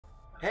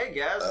Hey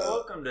guys,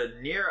 welcome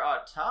to Nier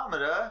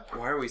Automata.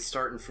 Why are we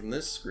starting from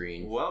this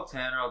screen? Well,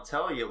 Tanner, I'll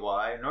tell you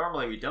why.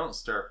 Normally we don't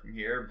start from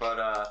here,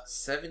 but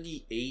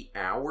 78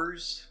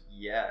 hours?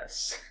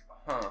 Yes.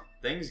 Huh.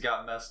 Things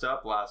got messed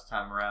up last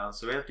time around,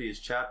 so we have to use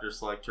chapter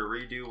select to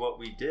redo what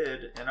we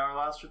did in our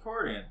last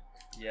recording.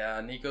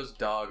 Yeah, Nico's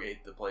dog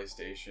ate the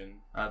PlayStation.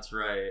 That's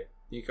right.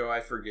 Nico, I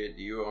forget,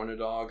 do you own a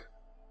dog?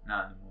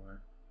 Not anymore.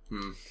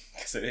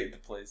 Because it ate the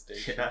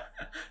PlayStation. Yeah,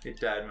 it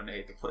died when it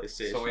ate the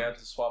PlayStation. So we had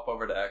to swap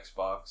over to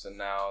Xbox, and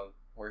now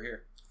we're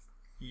here.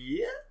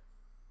 Yeah.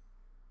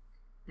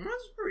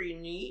 That's pretty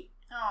neat.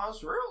 Oh,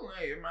 that's real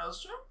neat,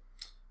 Master.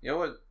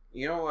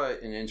 You know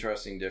what an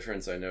interesting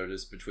difference I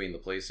noticed between the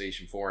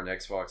PlayStation 4 and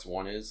Xbox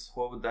One is?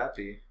 What would that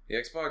be? The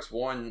Xbox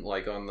One,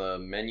 like on the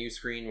menu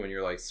screen when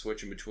you're like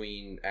switching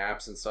between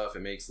apps and stuff,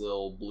 it makes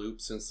little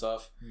bloops and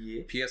stuff.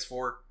 Yeah.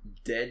 PS4,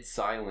 dead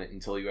silent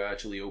until you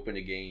actually open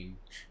a game.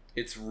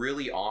 It's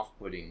really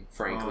off-putting,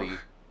 frankly.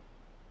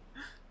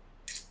 Oh.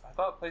 I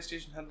thought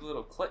PlayStation had a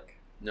little click.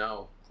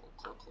 No. Click,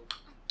 click, click.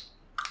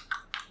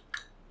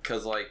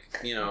 Because, like,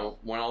 you know,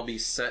 when I'll be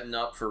setting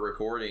up for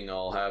recording,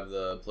 I'll have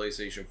the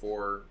PlayStation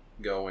 4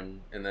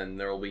 going, and then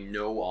there will be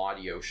no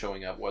audio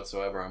showing up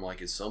whatsoever. I'm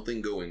like, is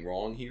something going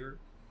wrong here?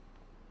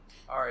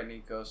 Alright,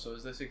 Nico, so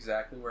is this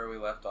exactly where we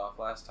left off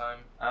last time?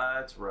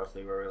 It's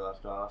roughly where we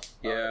left off.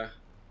 Yeah.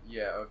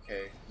 Yeah,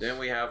 okay. Didn't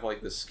we have,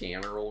 like, the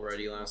scanner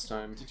already last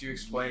time? Did you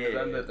explain to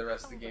them that the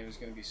rest of the game is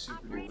going to be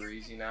super duper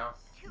easy now?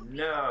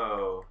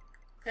 No.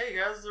 Hey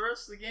guys, the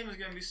rest of the game is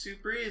going to be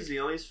super easy,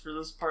 at least for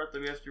this part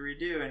that we have to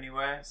redo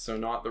anyway. So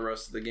not the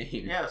rest of the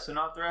game. Yeah, so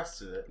not the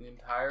rest of it. The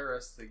entire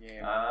rest of the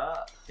game. Yeah,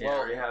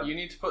 well, you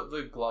need to put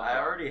the glove I on.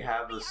 already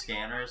have the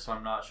scanner, so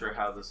I'm not sure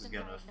how this is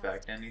going to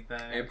affect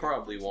anything. It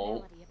probably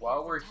won't.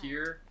 While we're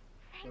here,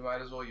 we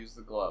might as well use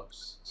the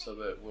gloves, so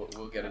that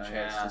we'll get a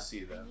chance to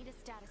see them.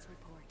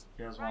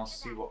 You guys want to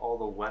see what all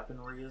the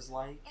weaponry is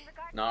like?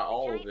 Not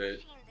all of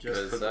it, Just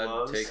because the that'd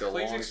gloves? take a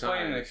Please long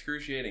explain in time.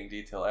 excruciating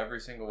detail every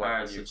single weapon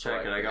Alright, so you check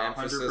it. play. I got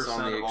Emphasis 100%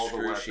 on the of all the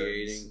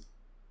excruciating. weapons.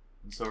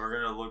 And so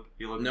we're going to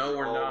be looking No, for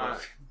we're all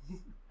not.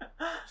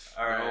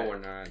 Alright. No, we're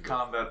not.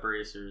 Combat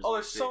bracers. Oh,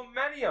 Let's there's see. so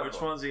many of them!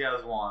 Which ones do you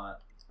guys want?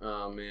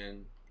 Oh,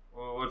 man.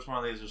 Well, which one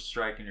of these are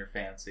striking your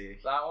fancy?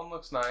 That one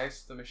looks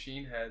nice, the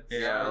machine heads.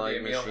 Yeah, I like the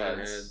Emil machine heads.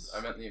 heads.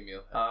 I meant the Emil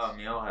heads. Oh,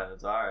 meal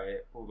heads. Alright,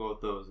 we'll go with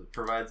those. It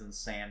provides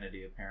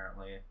insanity,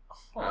 apparently.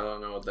 I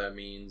don't know what that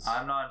means.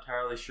 I'm not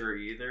entirely sure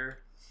either.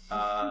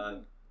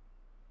 Yeah,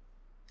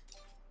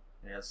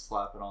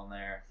 slap it on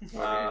there.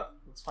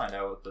 Let's find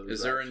out what those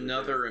Is there actually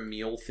another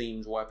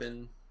Emil-themed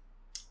weapon?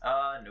 do.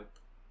 Nope.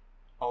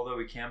 Although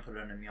we can put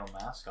an Emil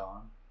mask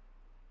on.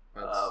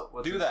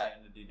 What's Do that.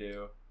 insanity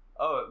do?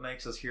 Oh, it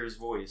makes us hear his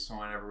voice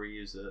whenever we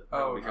use it. Oh,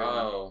 That'll be fun.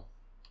 Oh.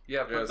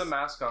 Yeah, put Yes. the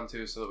mask on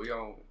too, so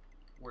that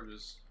we're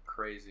just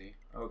crazy.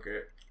 Okay.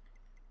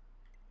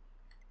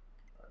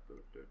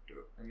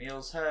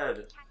 Emil's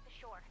head.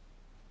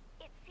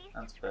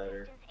 That's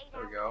better.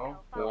 There we go.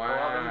 Wow. Pull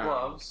out them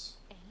gloves.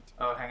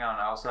 Oh, hang on.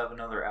 I also have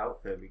another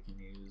outfit we can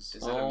use.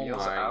 Is it Oh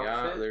Emil's my outfit?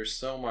 god, there's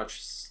so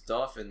much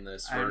stuff in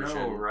this I version.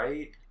 know,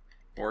 right?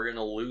 We're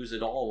gonna lose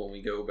it all when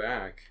we go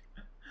back.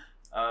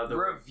 The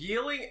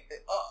Revealing.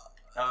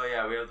 Oh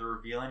yeah, we have the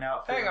revealing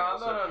outfit. Hang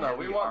on, no.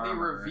 We Heavy want the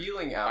armor.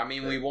 revealing outfit. I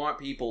mean, we want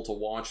people to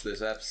watch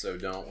this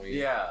episode, don't we?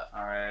 Yeah.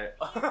 Alright.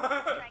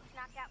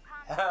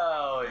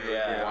 Hell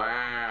yeah.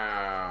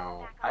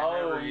 Wow.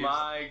 Oh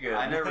my goodness.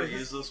 I never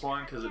used this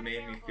one because it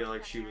made me feel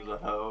like she was a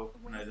hoe,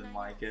 and I didn't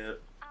like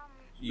it.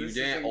 You This is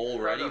didn't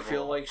already incredible.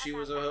 feel like she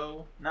was a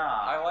hoe? Nah.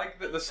 I like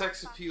that the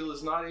sex appeal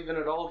is not even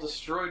at all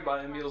destroyed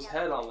by Emil's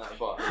head on that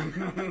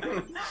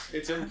button.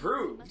 It's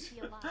improved.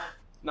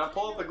 Now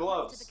pull up the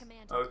gloves.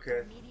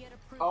 Okay.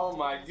 Oh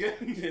my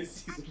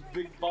goodness, he's a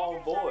big ball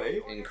boy.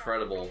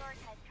 Incredible.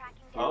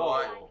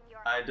 Oh,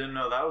 I didn't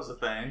know that was a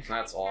thing.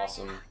 That's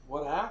awesome.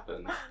 What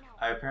happened?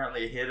 I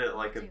apparently hit it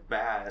like a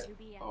bat.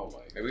 Oh my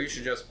god. Maybe we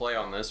should just play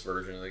on this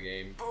version of the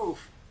game.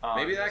 Oof. Oh,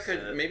 Maybe I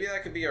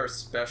that could be our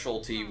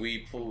specialty.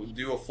 We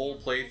do a full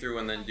playthrough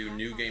and then do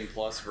New Game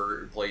Plus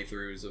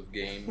playthroughs of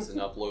games and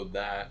upload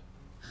that.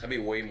 That'd be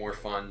way more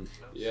fun.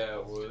 Yeah,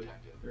 it would.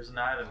 There's an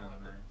item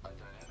in there.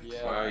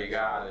 Yeah. Wow, you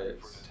got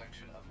it.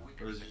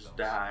 It was just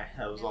die.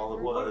 That was all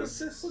it What is was.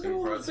 this? Look at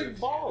all those big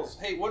balls.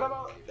 Hey, what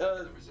about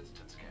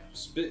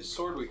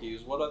sword we can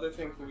use? What other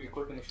thing can we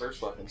equip in the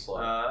first weapon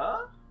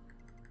slot?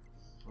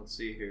 Let's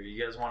see here.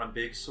 You guys want a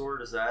big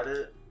sword? Is that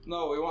it?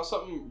 No, we want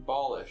something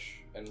ballish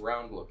and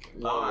round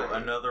looking. Oh,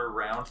 another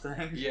round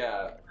thing?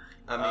 Yeah.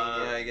 I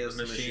mean, yeah, I guess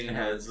the machine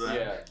heads.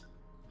 Yeah.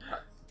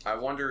 I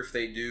wonder if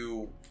they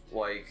do,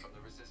 like...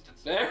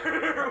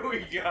 There we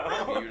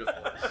go. Beautiful.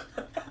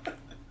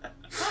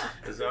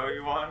 Is that what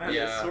you wanted?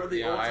 Yeah, We're the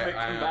yeah, ultimate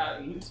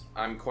combatant.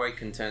 I'm quite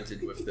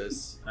contented with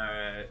this.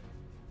 Alright.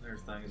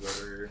 There's things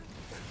over here.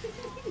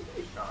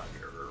 God,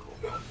 get rid of them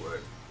real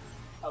quick.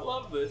 I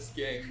love this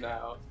game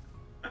now.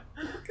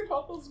 Look at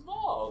all those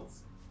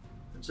balls.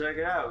 And check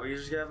it out. We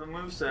just have the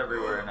moves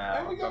everywhere And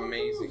now. we got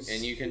Amazing. moves.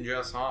 And you can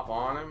just hop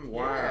on him?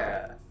 Wow.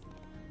 Yeah.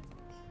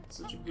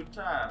 such a good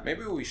time.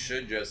 Maybe we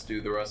should just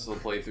do the rest of the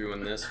playthrough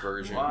in this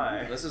version.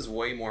 Why? This is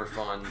way more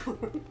fun.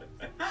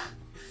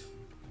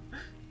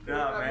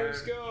 No, man.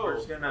 Let's go. We're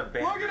just gonna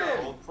abandon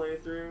the old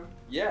playthrough.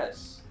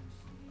 Yes.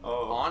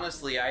 Oh.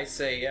 Honestly, I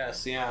say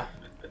yes, yeah.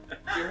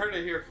 You heard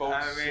it here, folks.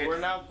 I mean- We're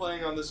now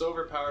playing on this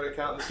overpowered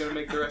account that's going to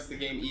make the rest of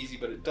the game easy,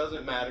 but it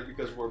doesn't matter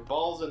because we're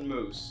balls and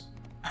moose.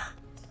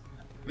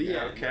 The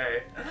Yeah, end.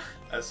 okay.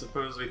 I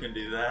suppose we can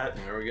do that.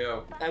 There we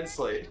go. And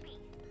Slade.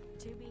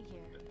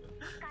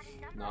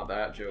 Not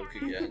that joke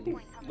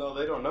again. No,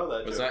 they don't know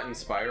that Was joke. that in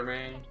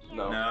Spider-Man?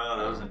 No,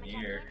 that was a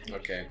Nier.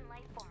 Okay.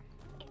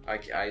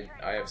 I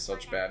have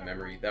such bad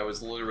memory. That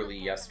was literally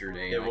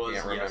yesterday. It And I was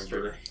can't remember.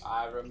 yesterday.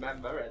 I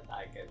remember it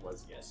like it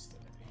was yesterday.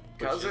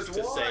 Because Which is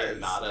it to say was.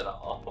 not at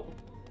all.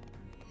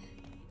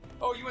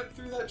 Oh, you went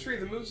through that tree.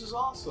 The moose is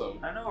awesome.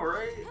 I know,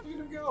 right? Way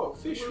to go.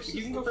 Fish. Moose You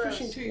is can the go best.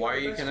 fishing too. Why are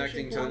You're you the best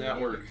connecting fishing to the pole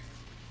in network? game.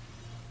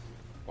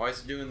 Why is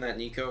it doing that,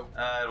 Nico?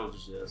 It'll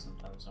just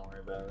sometimes. Don't worry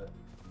about it.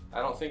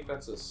 I don't think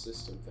that's a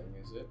system thing,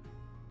 is it?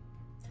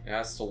 It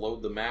has to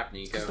load the map,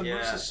 Nico. The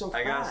moose is so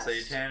I gotta say,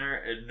 fast. Tanner,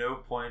 at no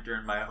point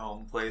during my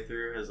home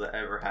playthrough has that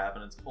ever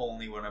happened. It's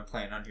only when I'm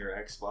playing on your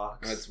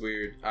Xbox. That's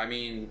weird. I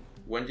mean,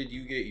 when did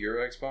you get your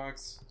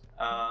Xbox?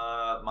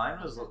 Mine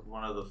was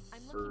one of the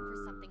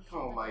first.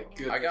 Oh my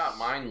goodness. I got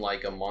mine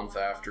like a month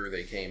after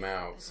they came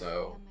out,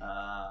 so.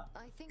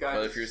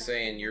 But if you're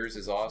saying yours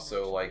is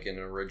also like an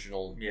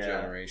original Yeah.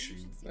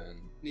 generation,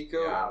 then.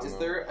 Nico, Yeah, I don't is know.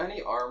 there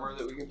any armor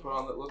that we can put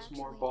on that looks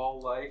more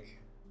ball-like?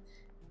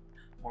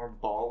 More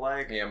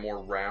ball-like. Yeah, more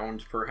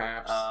round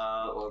perhaps.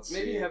 Let's see.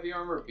 Maybe heavy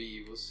armor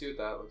B. We'll see what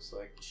that looks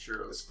like.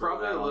 Sure. Let's It's throw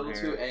probably that a on little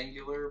here. too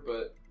angular,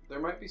 but there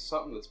might be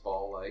something that's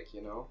ball-like,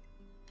 you know?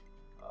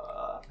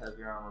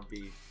 Heavy armor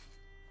B.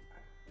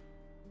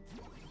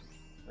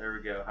 There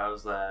we go.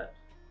 How's that?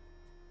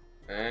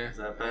 Is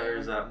that better?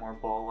 Is that more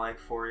ball-like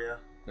for you?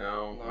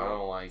 No, I No.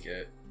 don't like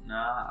it.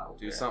 Nah.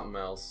 Okay. Do something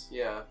else.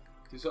 Yeah.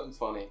 Do something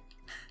funny.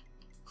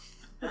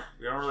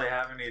 We don't really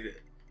have any.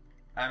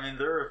 I mean,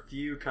 there are a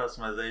few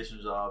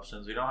customizations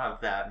options. We don't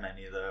have that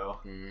many though.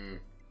 Mm.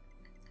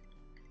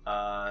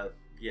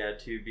 Yeah,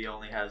 2B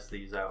only has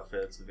these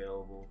outfits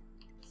available.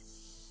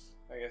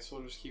 I guess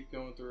we'll just keep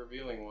going with the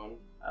revealing one.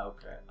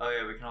 Okay. Oh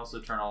yeah, we can also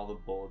turn all the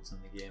bullets in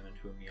the game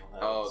into a meal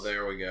house. Oh,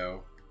 there we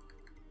go.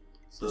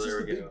 So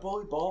there we go.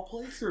 bully ball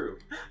playthrough.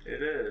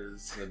 It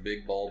is. The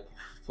big ball.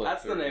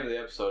 That's the name of the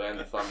episode and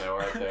the thumbnail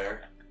right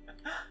there.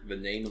 The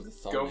name of the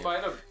thumbnail.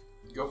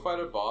 Go fight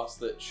a boss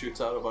that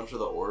shoots out a bunch of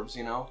the orbs,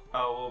 you know?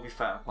 Oh, we'll be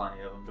fighting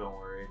plenty of them. Don't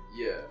worry.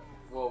 Yeah.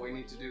 Well, we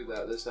need to do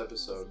that this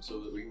episode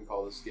so that we can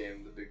call this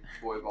game the Big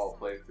Boy Ball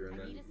Playthrough, and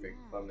then you can make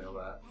the thumbnail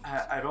that.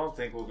 I don't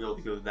think we'll be able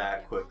to go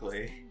that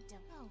quickly.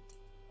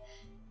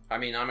 I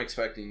mean, I'm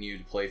expecting you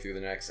to play through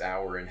the next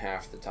hour in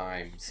half the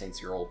time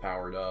since you're all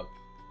powered up.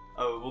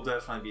 Oh, it will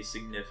definitely be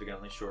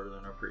significantly shorter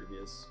than our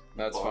previous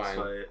That's boss fine.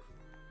 fight.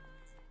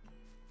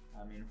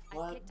 I mean,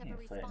 what? picked up You a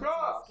fighting response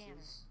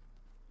bosses?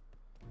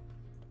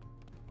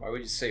 Why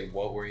would you say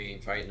what were you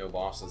ain't fighting no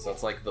bosses?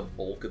 That's like the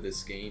bulk of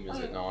this game, is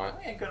it not?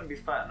 We ain't gonna be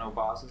fighting no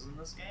bosses in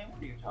this game.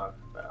 What are you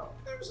talking about?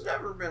 There's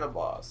never been a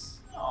boss.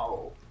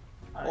 No.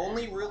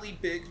 Only really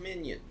big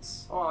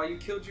minions. Oh, you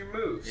killed your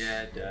moose.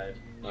 Yeah, it died.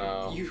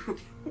 Oh. You.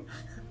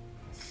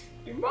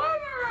 You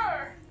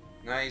murderer!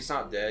 Nah, he's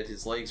not dead.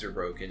 His legs are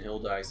broken. He'll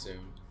die soon.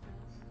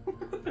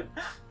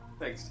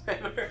 Thanks,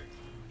 Tanner.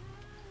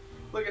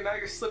 Look at now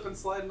you're slipping,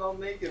 sliding all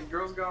naked.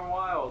 Girls gone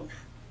wild.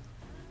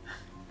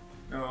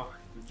 No.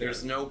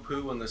 There's no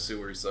poo in the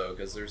sewers, though,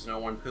 because there's no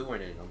one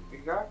pooing in them.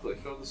 Exactly.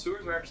 So the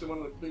sewers are actually one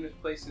of the cleanest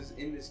places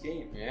in this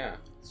game. Yeah.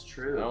 It's I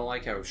true. don't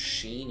like how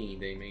sheeny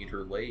they made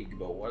her leg,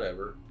 but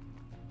whatever.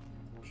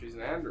 Well, she's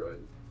an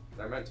android.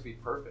 They're meant to be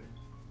perfect.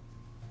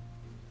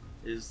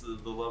 Is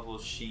the level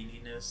of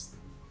sheeniness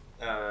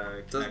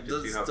connected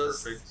does- to how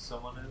does- perfect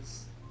someone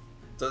is?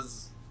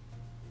 Does...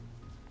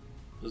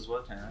 Does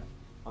what, Tanner?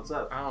 What's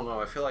up? I don't know,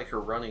 I feel like her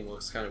running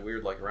looks kind of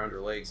weird, like around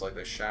her legs, like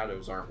the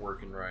shadows aren't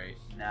working right.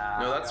 Nah.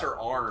 No, that's her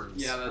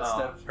arms. Yeah, that's Oh.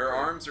 definitely. Her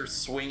arms are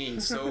swinging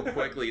so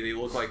quickly, they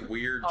look like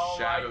weird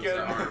shadows that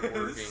aren't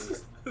working.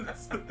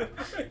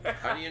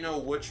 How do you know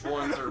which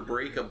ones are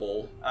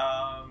breakable?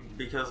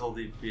 Because they'll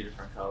be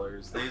different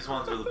colors. These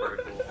ones are the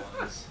breakable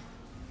ones.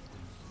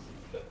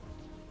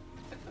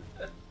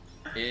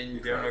 You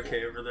doing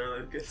okay over there,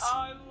 Lucas?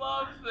 I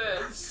love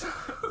this.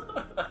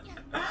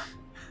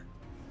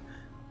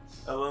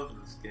 I love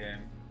this game.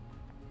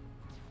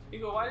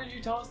 Hugo, why did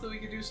you tell us that we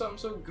could do something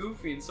so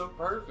goofy and so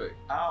perfect?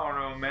 I don't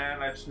know,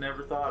 man. I just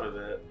never thought of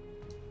it.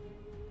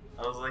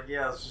 I was like,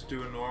 yeah, let's just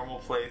do a normal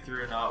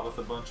playthrough, not with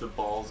a bunch of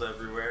balls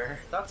everywhere.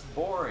 That's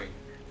boring.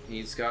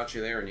 He's got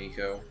you there,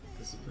 Nico.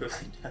 I suppose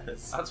he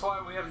does. That's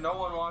why we have no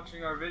one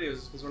watching our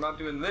videos, because we're not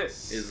doing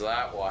this. Is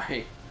that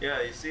why?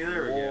 Yeah, you see,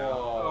 there we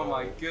go. Oh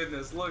my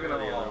goodness, look at What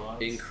are the other them.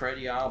 ones?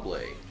 Incredible.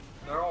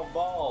 They're all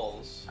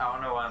balls. I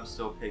don't know why I'm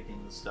still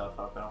picking the stuff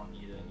up. I don't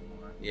need it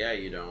anymore. Yeah,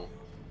 you don't.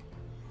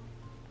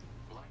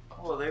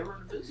 Oh, they were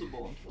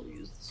invisible until you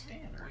used the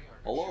scanner.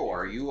 Hello,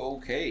 are you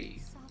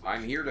okay?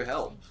 I'm here to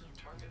help.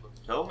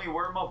 Tell me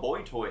where my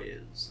boy toy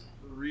is.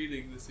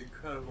 reading this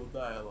incredible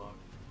dialogue.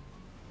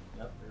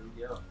 Yep, there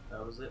we go.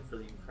 That was it for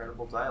the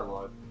incredible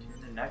dialogue.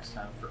 Tune in next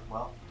time for,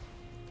 well...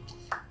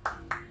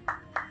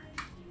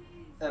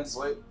 And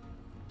sleep.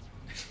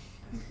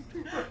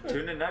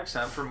 Tune in next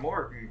time for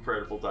more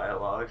incredible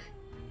dialogue.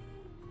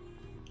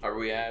 Are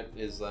we at?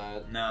 Is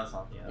that? No, it's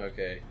not the end.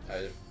 Okay.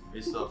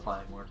 We still have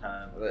plenty more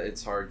time.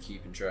 It's hard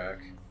keeping track.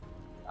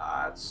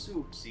 It's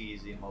soup's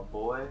easy, my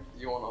boy.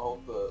 You want to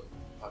hold the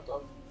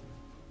laptop?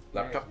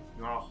 Laptop?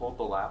 You want to hold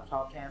the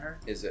laptop, Tanner?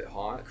 Is it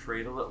hot?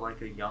 Cradle it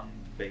like a young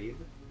babe?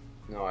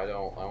 No, I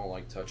don't. I don't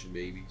like touching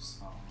babies.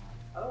 Oh.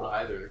 I don't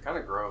either. They're kind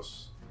of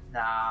gross.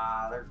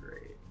 Nah, they're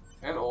great.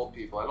 And old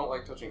people. I don't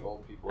like touching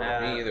old people.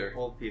 Me either.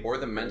 Old people Or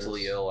the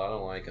mentally ill. I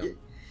don't like them.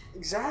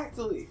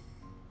 Exactly.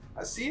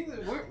 I see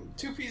that we're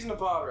 2 peas in a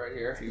pod right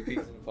here. 2 peas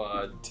in a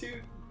pod. 2.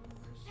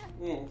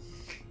 Mm.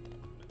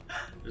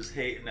 Just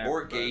hating everybody.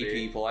 Or gay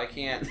people. I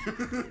can't.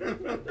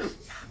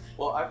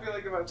 Well, I feel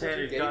like if I touch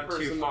Tanner, a gay you've gone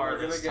person, too far we're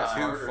gonna this get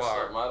time. hard Too or far.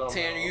 something. I don't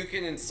Tanner, know. you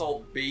can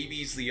insult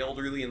babies, the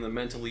elderly, and the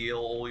mentally ill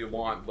all you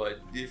want, but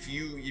if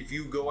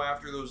you go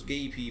after those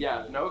gay people,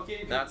 Yeah, no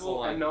gay That's the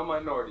people line. and no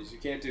minorities. You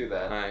can't do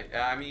that.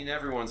 I mean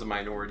everyone's a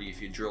minority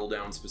if you drill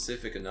down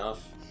specific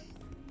enough.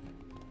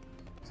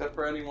 Except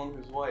for anyone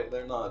who's white,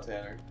 they're not,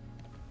 Tanner.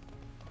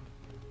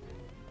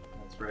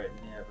 That's right,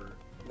 never.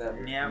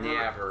 Never.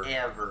 Never.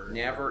 Ever.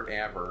 Never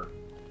ever.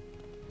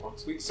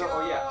 So,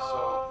 oh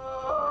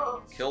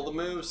yeah, Kill the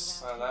moose.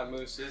 so that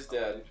moose is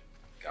dead.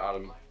 Got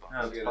him.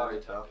 No, it's probably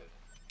tough.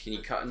 Can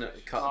you cut him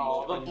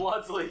Oh, the open?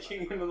 blood's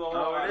leaking into the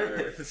Oh, water.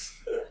 it is.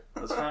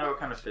 Let's find out what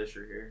kind of fish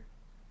are here.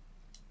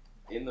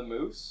 In the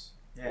moose?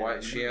 Yeah, Why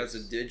the she has a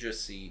moose.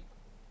 digiseat.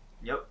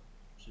 Yep.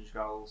 She's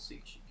got a little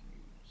seat she can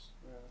use.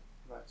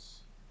 Yeah, nice.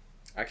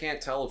 I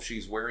can't tell if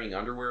she's wearing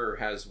underwear or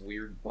has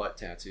weird butt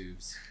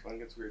tattoos. One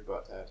gets weird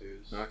butt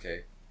tattoos.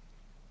 Okay.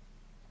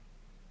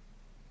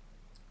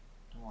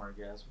 Don't worry,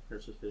 guys. We'll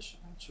catch a fish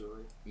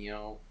eventually. You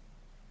know,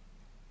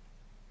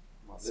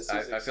 This is I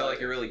feel like exciting.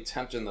 you're really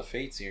tempting the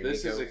fates here,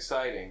 This Nico. is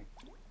exciting.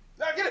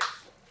 Ah, get it!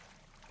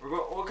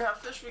 What kind of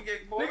fish we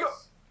get, boys? Nico!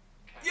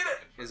 Get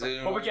it! Is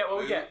it What we get? What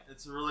we get?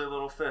 It's a really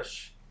little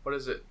fish. What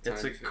is it?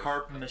 It's a Tiny fish.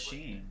 carp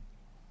machine.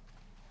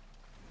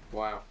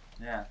 Wow.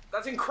 Yeah.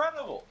 That's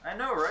incredible! I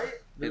know, right?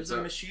 There's It's a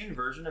a- machine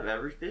version of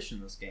every fish in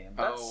this game.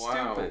 Oh, That's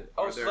wow. stupid.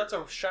 Oh, Are so there- that's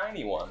a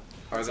shiny one.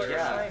 Are It's there like a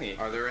Yeah. shiny.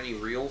 Are there any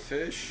real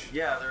fish?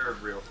 Yeah, there are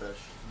real fish.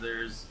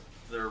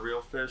 There are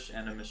real fish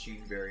and a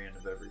machine variant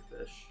of every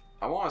fish.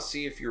 I want to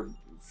see if you're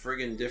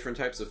friggin' different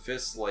types of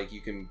fists, like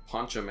you can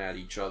punch them at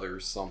each other or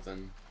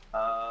something. We'll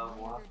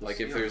have to Like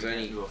see if when there's we get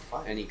any into a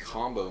fight. any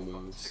combo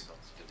moves.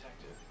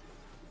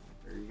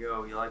 There you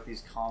go. You like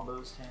these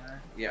combos,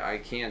 Tanner? Yeah, I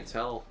can't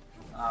tell.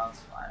 Oh, that's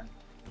fine.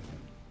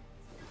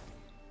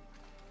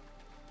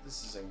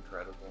 This is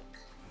incredible.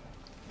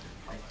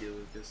 Thank you,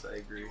 Lucas. I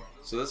agree.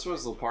 So this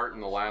was the part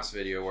in the last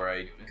video where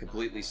I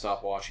completely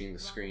stopped watching the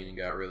screen and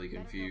got really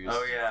confused.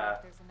 Oh yeah.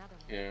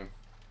 Yeah.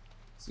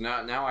 So now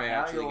I Now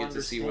actually you'll get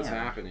to see what's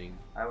understand. happening.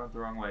 I went the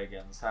wrong way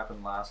again. This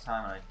happened last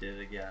time, and I did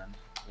it again.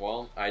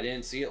 Well, I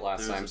didn't see it last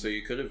There's time, a- so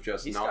you could have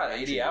just He's not got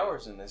mentioned 80 it.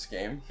 hours in this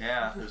game.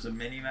 Yeah, there's a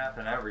mini map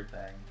and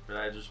everything, but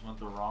I just went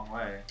the wrong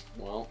way.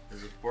 Well,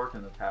 There's a fork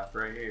in the path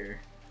right here.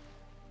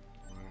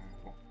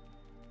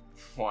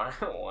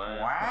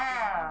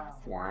 Wow.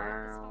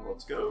 wow.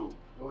 Let's go.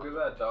 Look at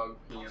that dog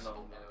peeing on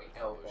the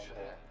telephone pole.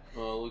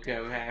 Well, look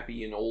how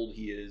happy and old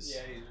he is.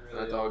 Yeah, he's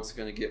really That dog's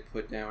gonna get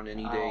put down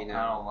any I day don't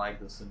now. like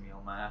this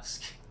Emil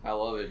mask. I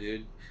love it,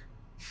 dude.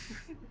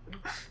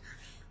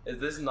 Is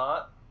this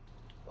not,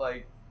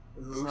 like,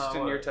 This is not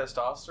boosting what- your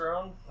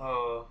testosterone?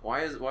 Oh,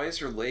 Why is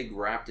her leg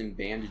wrapped in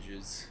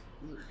bandages?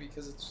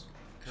 Because it's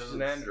because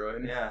an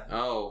android. Yeah.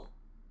 Oh.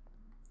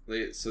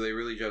 So they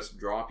really just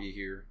drop you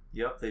here.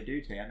 Yep, they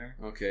do, Tanner.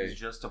 Okay. It's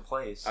just a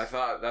place. I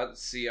thought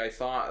that's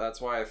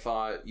why I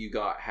thought you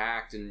got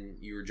hacked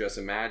and you were just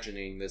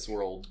imagining this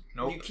world.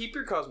 Nope. You keep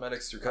your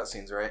cosmetics through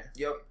cutscenes, right?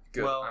 Yep.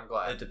 Good. Well, I'm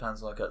glad. it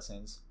depends on the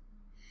cutscenes.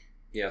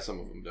 Yeah, some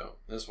of them don't.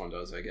 This one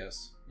does, I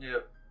guess.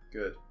 Yep.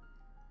 Good.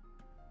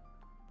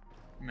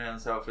 Man,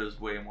 this outfit is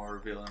way more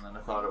revealing than I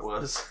thought it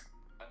was.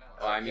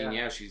 I mean,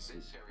 yeah,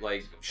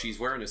 she's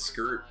wearing a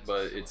skirt,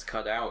 but it's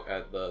cut out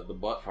at the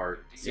butt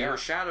part. See, Yeah. her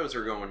shadows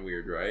are going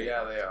weird, right?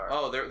 Yeah, they are.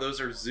 Oh,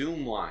 those are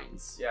zoom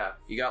lines. Yeah.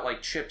 You got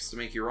like chips to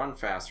make you run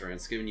faster, and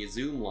it's giving you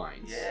zoom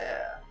lines.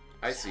 Yeah.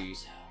 I see.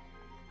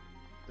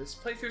 This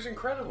playthrough's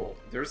incredible.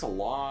 There's a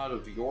lot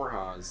of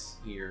Yorhas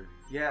here.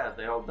 Yeah,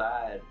 they all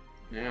died.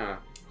 Yeah.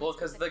 Well,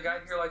 because the guy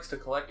here likes to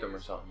collect them or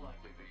something.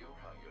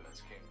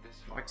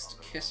 Likes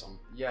to kiss them.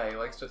 Yeah, he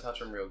likes to touch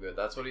them real good.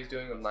 That's what he's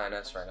doing with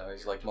 9S right now.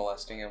 He's like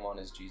molesting him on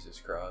his Jesus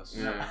cross.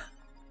 Yeah.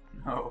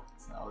 No,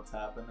 that's not what's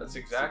happening. That's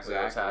exactly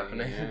what's Exactly,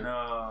 happening. yeah.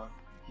 No,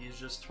 he's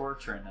just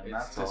torturing him. It's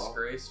that's all.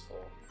 disgraceful.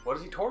 What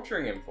is he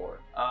torturing him for?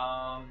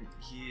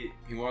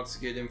 He wants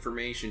to get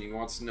information. He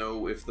wants to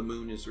know if the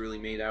moon is really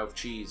made out of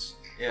cheese.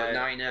 yeah. But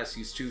 9S,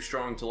 he's too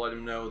strong to let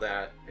him know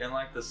that. In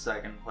like the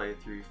second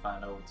playthrough, you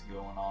find out what's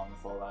going on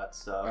with all that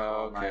stuff. Oh,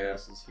 All okay.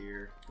 9S is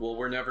here. Well,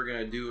 we're never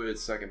gonna do it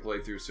second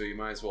playthrough, so you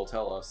might as well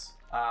tell us.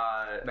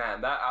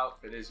 Man, that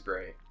outfit is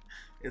great.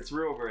 It's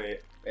real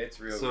great. It's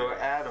real So great.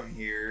 Adam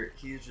here,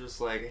 he's just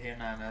like, hey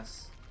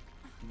Nanas,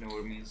 you know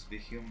what it means to be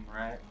human,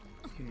 right?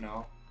 You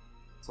know.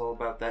 It's all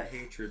about that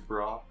hatred,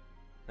 bro.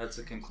 That's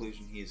the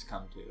conclusion he's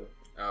come to.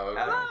 Oh,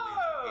 okay. Adam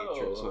believes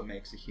hatred is what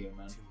makes a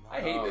human.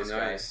 I hate this guy.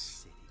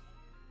 nice.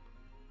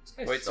 This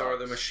guy Wait, so are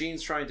the sucks.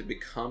 machines trying to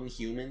become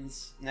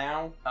humans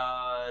now?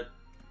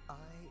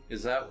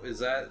 Is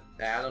that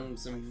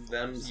Adam's and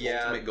them's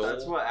Yeah, ultimate goal?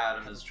 that's what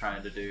Adam is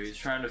trying to do. He's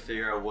trying to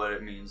figure out what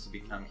it means to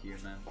become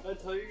human. I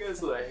tell you guys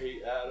that I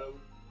hate Adam.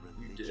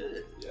 You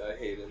did. Yeah, I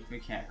hate him. We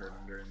can't hurt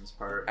him during this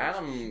part.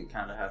 Adam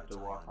kind of have to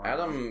walk on.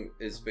 Adam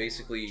is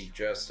basically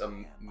just a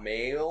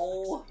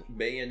male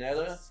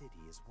Bayonetta.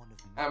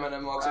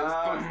 Eminem walks in.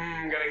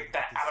 Gotta eat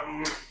that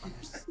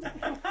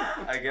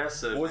Adam. I guess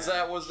so. Was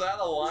that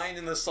a line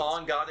in the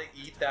song? Gotta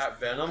eat that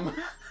venom.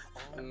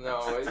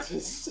 No,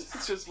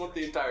 it's just what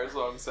the entire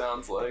song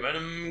sounds like.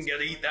 Venom,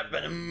 gotta eat that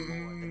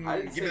venom. I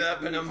didn't Give me say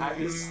that venom. I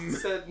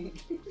just said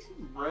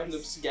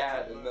random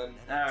scat and then.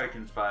 Now we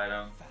can fight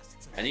him.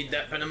 I need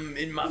that venom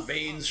in my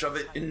veins. Shove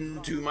it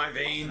into my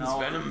veins. No.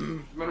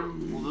 Venom.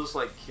 We'll just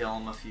like kill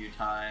him a few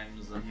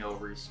times, and he'll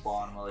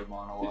respawn while he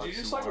monologues. Did you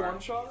just some like more. one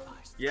shot him?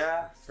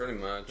 Yeah, Pretty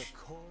much.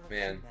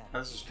 Man,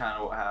 that's just kind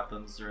of what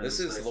happens during this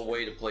is the section.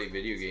 way to play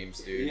video games,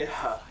 dude.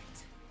 Yeah.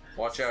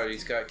 Watch out,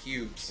 he's got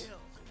cubes.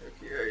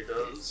 Yeah, he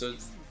does. So,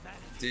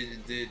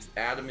 did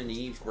Adam and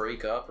Eve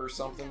break up or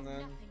something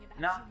then?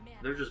 Nah,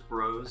 they're just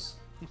bros.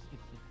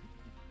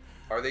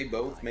 Are they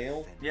both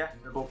male? Yeah,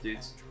 they're both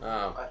dudes.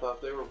 Oh. I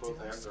thought they were both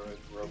android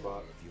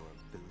robot.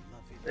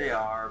 They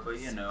are, but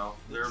you know,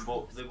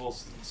 they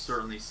both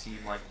certainly seem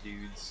like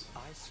dudes.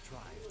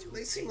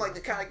 They seem like the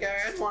kind of guy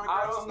I'd want to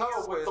I don't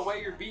know, but the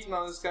way you're beating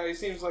on this guy, he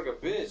seems like a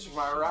bitch. Am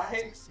I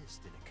right?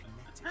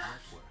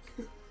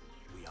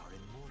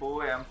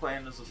 Boy, I'm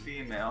playing as a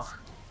female.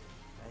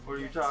 What are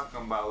you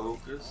talking about,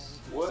 Lucas?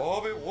 What?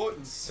 Bobby, what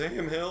in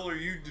Sam hell are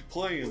you What do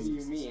playing?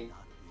 you mean?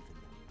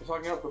 We're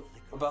talking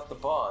about the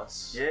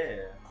boss. Yeah.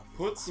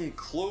 Put some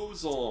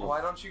clothes on.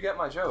 Why don't you get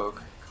my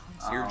joke?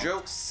 Your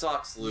joke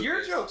sucks, Lucas.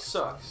 Your joke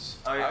sucks.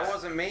 Oh yeah. I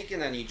wasn't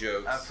making any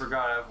jokes. I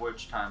forgot I have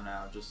witch time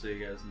now, just so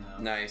you guys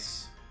know.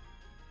 Nice.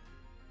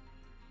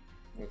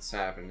 What's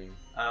happening?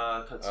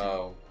 Cutscene.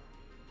 Oh.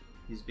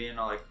 He's being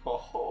all like,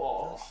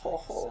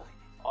 ho,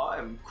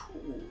 I'm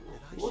cool.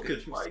 Look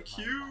at my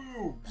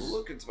cubes.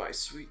 Look at my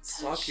sweet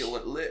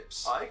succulent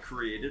lips. I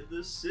created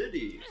this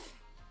city.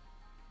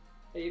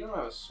 Hey, you don't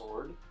have a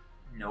sword.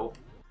 Nope.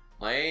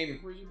 Lame.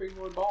 Where's your big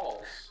boy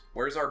balls?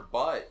 Where's our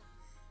butt?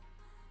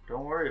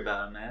 Don't worry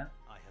about it, man.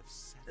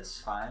 It's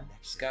fine.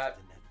 She's got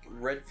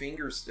red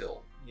fingers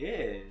still. Yeah.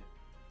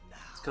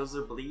 It's because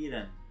they're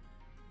bleeding.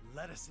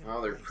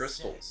 Oh, they're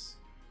crystals.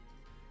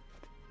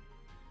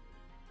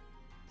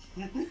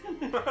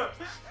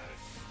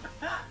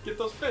 Get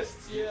those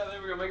fists. Yeah,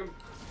 there we go. Make them.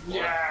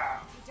 Yeah.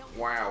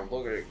 Wow,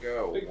 look at it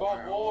go. Big ball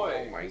Wow.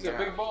 boy. Oh my He's God. a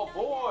big ball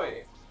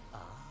boy.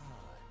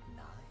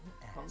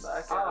 Come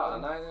back Ah,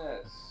 out.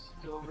 9S.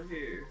 Get over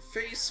here.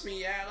 Face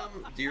me,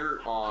 Adam.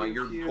 Dear, Thank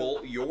you.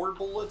 your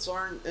bullets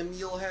aren't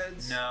Emil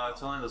heads? No,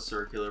 it's only the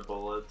circular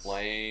bullets.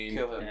 Lame.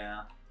 Kill him.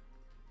 Yeah.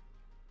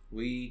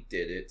 We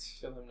did it.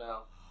 Kill him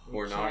now.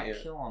 Or We not can't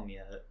yet. kill him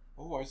yet.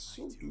 Oh, I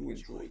so do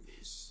enjoy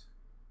this.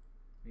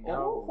 We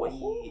gotta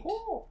wait.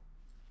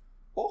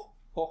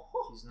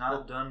 He's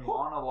not done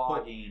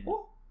monologuing.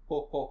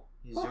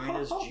 He's doing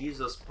his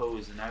Jesus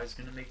pose, and now he's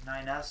gonna make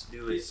 9S do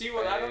You it. see,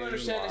 what I don't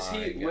understand is my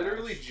he gosh.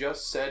 literally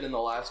just said in the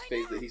last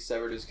phase that he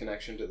severed his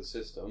connection to the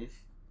system.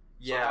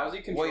 Yeah. So how's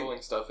he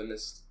controlling stuff in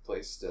this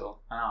place still?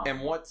 I don't know.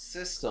 And what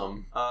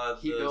system?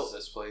 He built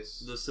this place.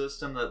 The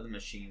system that the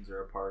machines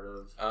are a part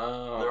of.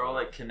 Oh. They're all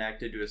like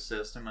connected to a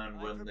system,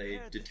 and when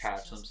they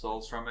detach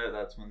themselves from it,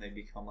 that's when they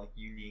become like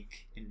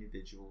unique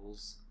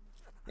individuals.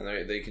 And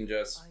they can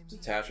just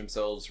detach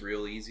themselves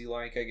real easy,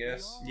 like, I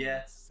guess.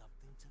 Yeah.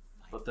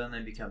 But then they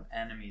become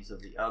enemies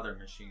of the other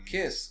machines.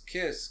 Kiss,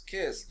 kiss,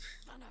 kiss.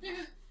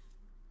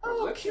 Her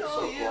lips are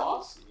so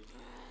glossy.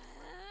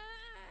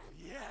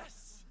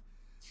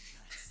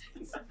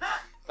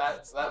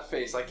 That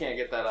face, I can't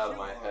get that out of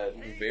my head.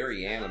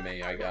 Very anime,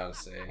 I gotta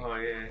say. Oh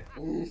yeah.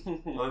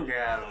 Look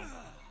at him.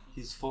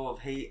 He's full of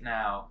hate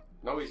now.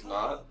 No, he's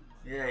not.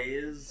 Yeah, he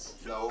is.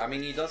 No. I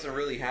mean, he doesn't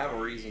really have a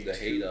reason to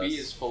hate 2B us.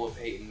 is full of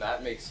hate, and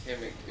that makes him,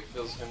 it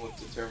fills him with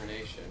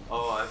determination.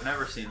 Oh, I've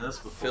never seen this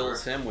before.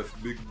 Fills him with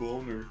big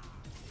boner.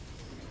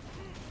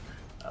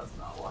 That's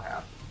not what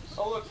happened.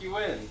 Oh look, you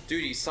win.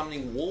 Dude, he's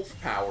summoning wolf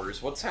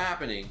powers. What's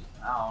happening?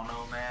 I don't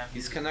know, man.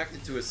 He's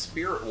connected to a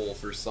spirit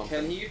wolf or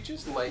something. Can he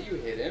just let you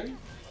hit him?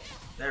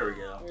 There we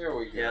go. There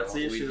we go. Yeah, that's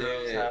the We issue that I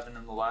did was it. having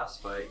in the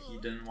last fight. He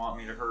didn't want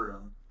me to hurt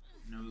him.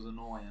 And it was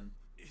annoying.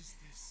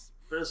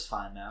 But it's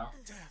fine now.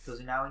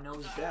 Because now he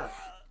knows death.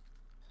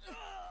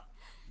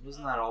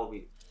 Isn't that all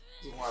we...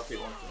 There's a lot of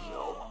people think we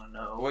all want to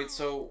know. Wait,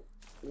 so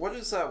what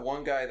does that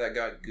one guy that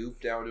got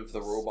gooped out of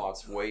the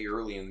robots way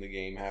early in the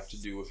game have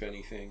to do with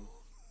anything?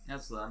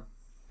 That's them.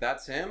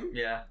 That's him?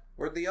 Yeah.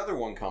 Where'd the other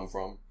one come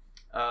from?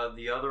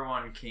 The other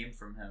one came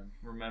from him.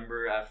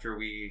 Remember after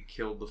we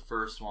killed the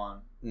first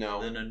one?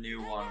 No. Then a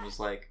new one was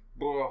like,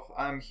 "Oh,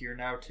 I'm here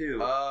now too."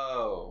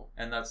 Oh.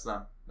 And that's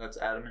them. That's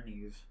Adam and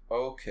Eve.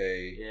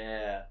 Okay.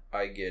 Yeah.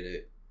 I get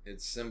it.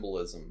 It's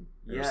symbolism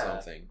or Yeah.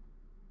 something.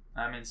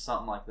 I mean,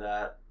 something like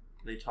that.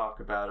 They talk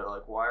about it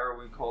like, why are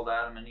we called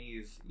Adam and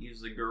Eve?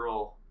 Eve's a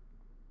girl.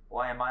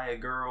 Why am I a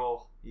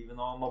girl even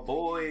though I'm a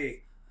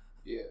boy?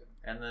 Yeah.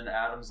 And then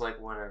Adam's like,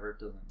 whatever, it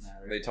doesn't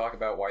matter. They talk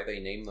about why they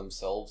named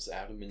themselves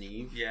Adam and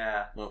Eve?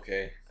 Yeah.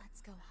 Okay.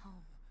 Let's go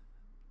home.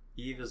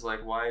 Eve is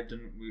like, why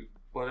didn't we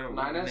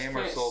Nines name can't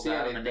ourselves see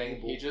Adam and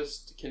anything. Eve? He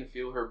just can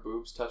feel her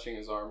boobs touching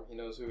his arm. He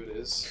knows who it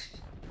is.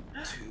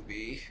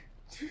 2B.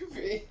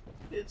 2B.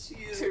 It's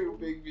you. 2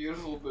 big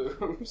beautiful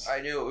boobs.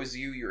 I knew it was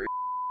you, you're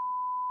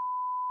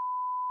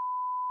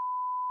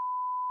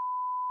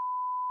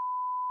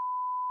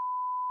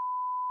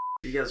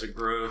You guys are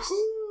gross.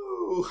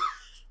 Woo!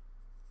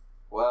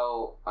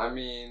 Well, I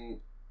mean,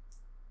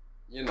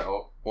 you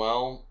know.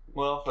 Well,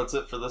 That's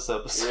it for this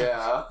episode.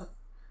 Yeah.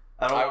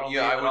 I don't want to leave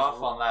it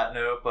off on that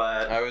note,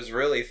 but I was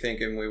really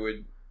thinking we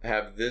would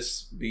have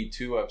this be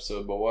 2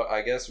 episodes, but what?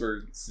 I guess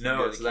we're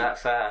that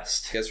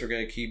fast. Guess we're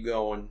gonna keep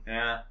going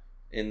Yeah.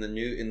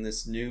 in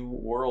this new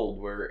world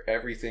where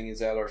everything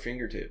is at our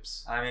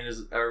fingertips. I mean,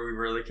 are we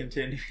really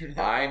continuing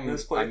on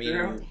this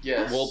playthrough?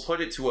 Yes. We'll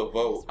put it to a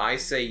vote. I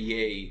say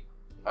yay.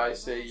 I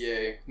say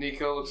yay.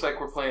 Nico, looks like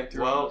we're playing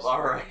through. Well,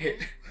 alright.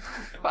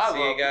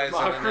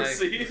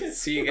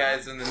 See you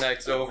guys in the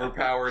next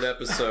overpowered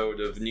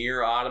episode of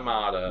Nier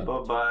Automata.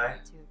 Bye-bye.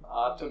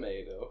 A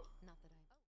tomato.